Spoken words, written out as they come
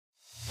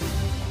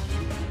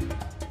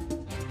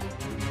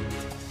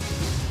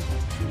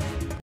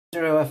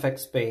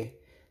My0FXB.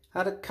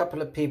 Had a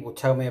couple of people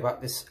tell me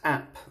about this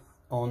app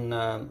on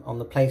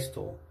the Play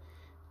Store.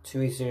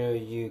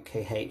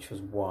 2EZOUKH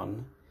was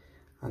one,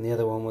 and the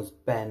other one was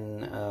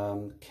Ben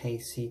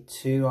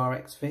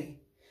KC2RXV.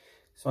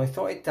 So I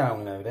thought I'd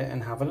download it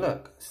and have a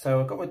look. So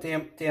I've got my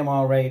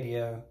DMR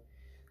radio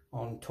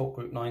on Talk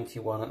Group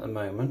 91 at the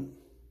moment,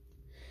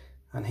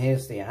 and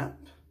here's the app.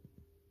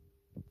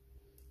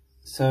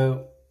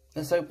 So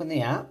let's open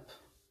the app,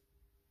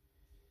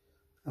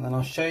 and then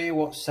I'll show you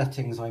what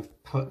settings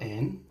I've put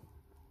in.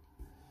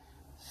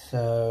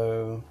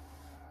 So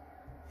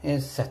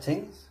here's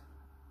settings.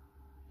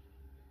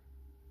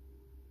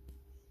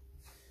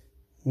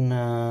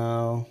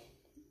 Now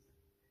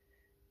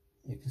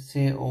you can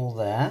see it all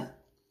there.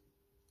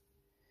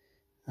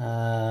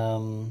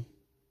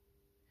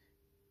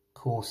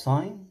 Call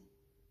sign,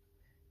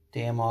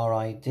 DMR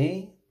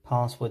ID,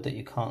 password that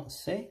you can't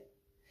see.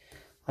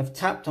 I've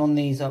tapped on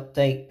these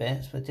update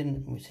bits, but it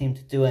didn't seem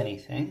to do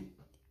anything.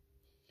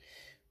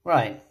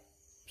 Right,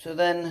 so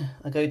then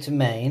I go to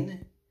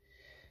main.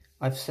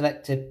 I've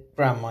selected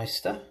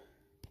Brandmeister.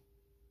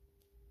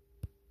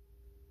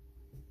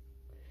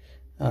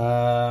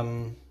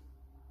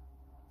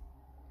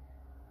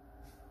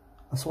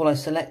 That's all I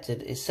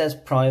selected. It says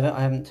private.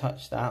 I haven't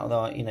touched that,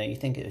 although you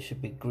think it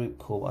should be group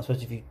call. But I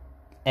suppose if you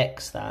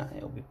X that,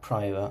 it'll be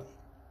private.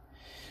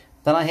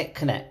 Then I hit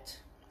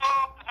connect.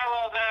 Oh,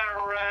 hello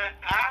there,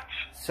 Pat.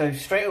 So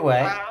straight away.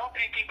 I hope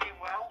you're keeping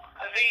well.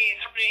 A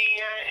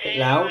bit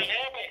loud.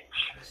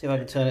 See if I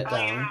can turn it down.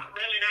 Yeah,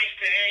 really nice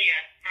to hear you.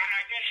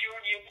 I guess you're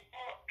on your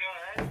walk. Go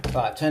ahead.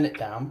 Right, I've turned it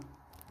down.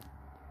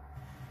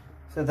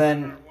 So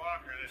then,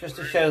 just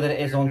to show that it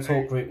is on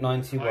Talk Group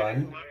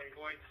 91.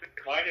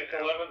 Minus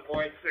 11.6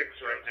 right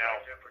now.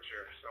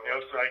 The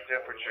outside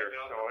temperature,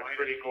 so it's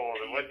pretty cold.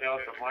 It went down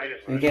to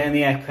minus. We're getting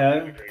the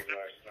echo.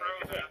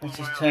 Let's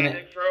just turn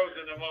it.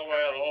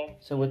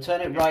 So we'll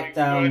turn it right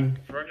down.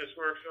 Furnace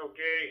works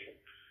okay.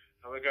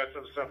 And we got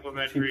some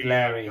supplementary. Too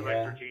glary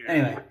here.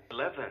 Anyway.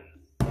 11.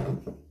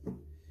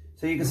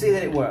 So you can see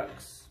that it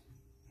works.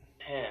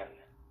 10.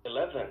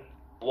 11.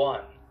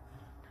 1.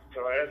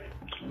 Go ahead.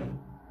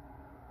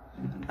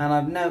 And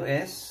I've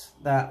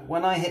noticed that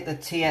when I hit the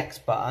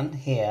TX button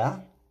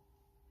here,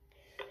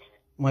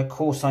 my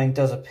call sign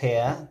does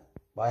appear,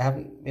 but I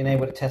haven't been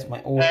able to test my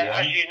audio.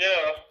 As you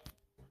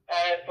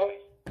know,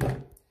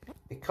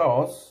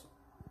 because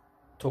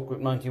Talk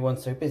Group 91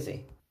 is so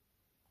busy.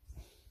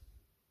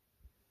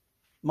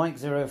 Mike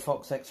 0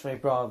 Fox X-Ray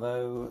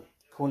Bravo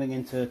calling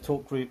into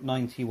Talk Group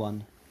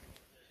 91.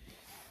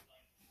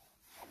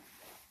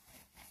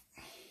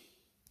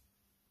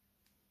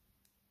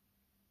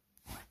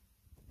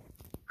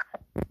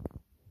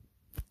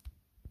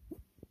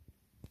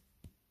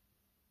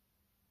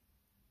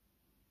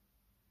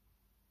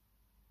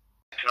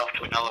 off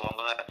to another one,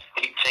 but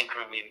keep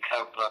tinkering me in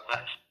code like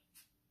that.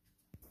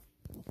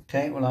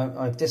 Okay, well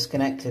I've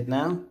disconnected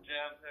now.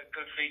 A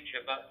good feature,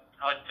 but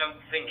I don't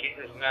think it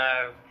is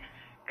now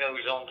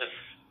goes on to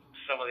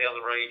some of the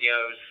other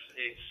radios.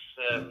 It's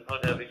I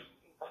don't know if it's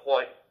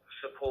quite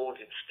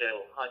supported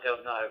still. I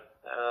don't know.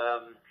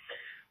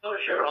 Not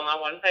sure on that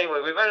one.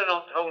 Anyway, we've had an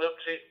hold up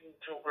to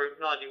Talk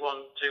Group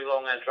 91 too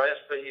long, Andreas,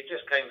 but you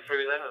just came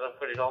through then as I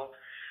put it on.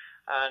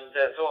 And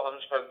thought I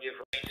hadn't spoken to you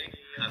for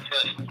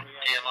first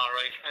DMR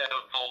radio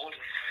board.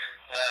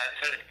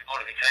 Certificate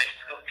modification,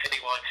 it's got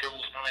TY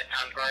tools on it,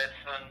 Andreas,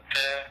 and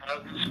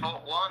Open Spot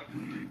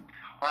 1.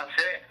 That's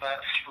it.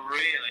 That's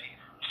really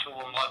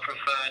sort of my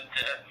preferred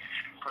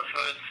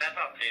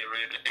setup here,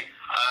 really.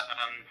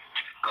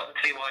 Got the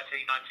TYT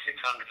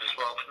 9600 as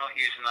well, but not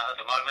using that at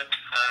the moment.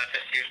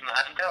 Just using the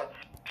handheld.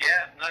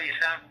 Yeah, no, you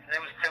sound.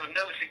 There was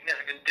no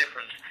significant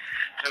difference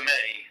to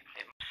me.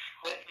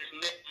 There's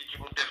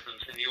negligible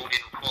difference in the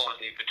audio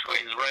quality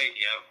between the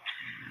radio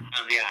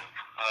and the app.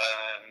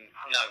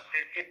 No,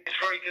 it's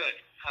very good.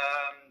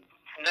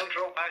 No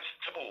dropouts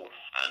at all.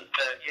 And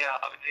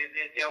yeah,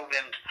 the old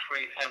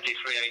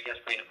MD3A has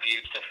been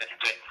abused a fair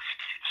bit.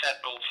 It's had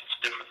all sorts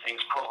of different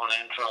things put on it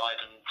and tried,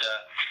 and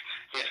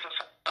yes, that's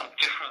a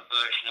different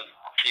version of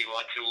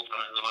TY tools on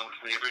it at the moment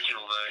from the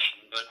original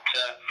version. But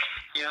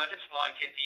yeah, I just like it.